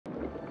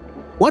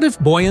What if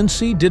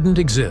buoyancy didn't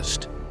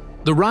exist?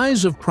 The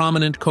rise of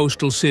prominent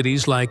coastal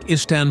cities like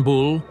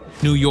Istanbul,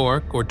 New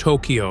York, or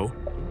Tokyo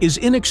is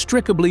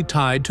inextricably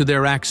tied to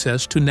their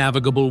access to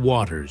navigable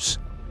waters.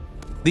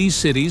 These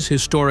cities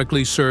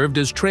historically served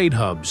as trade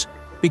hubs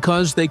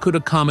because they could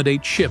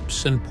accommodate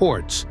ships and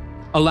ports,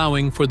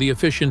 allowing for the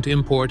efficient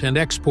import and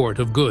export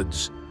of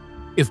goods.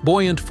 If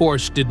buoyant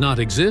force did not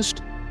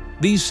exist,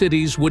 these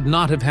cities would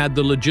not have had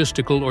the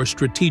logistical or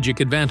strategic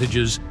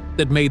advantages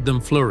that made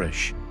them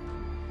flourish.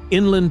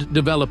 Inland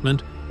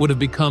development would have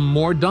become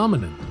more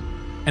dominant,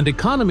 and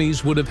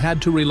economies would have had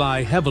to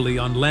rely heavily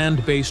on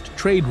land-based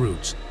trade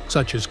routes,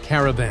 such as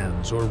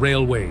caravans or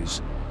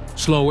railways,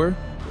 slower,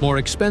 more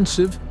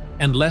expensive,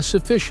 and less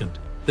efficient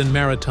than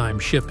maritime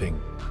shipping.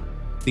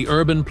 The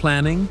urban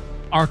planning,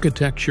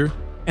 architecture,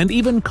 and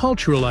even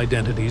cultural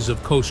identities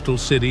of coastal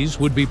cities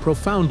would be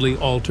profoundly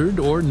altered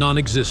or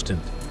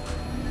non-existent.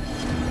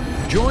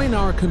 Join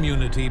our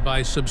community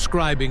by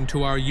subscribing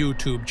to our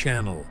YouTube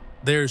channel.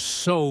 There's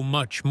so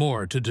much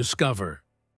more to discover.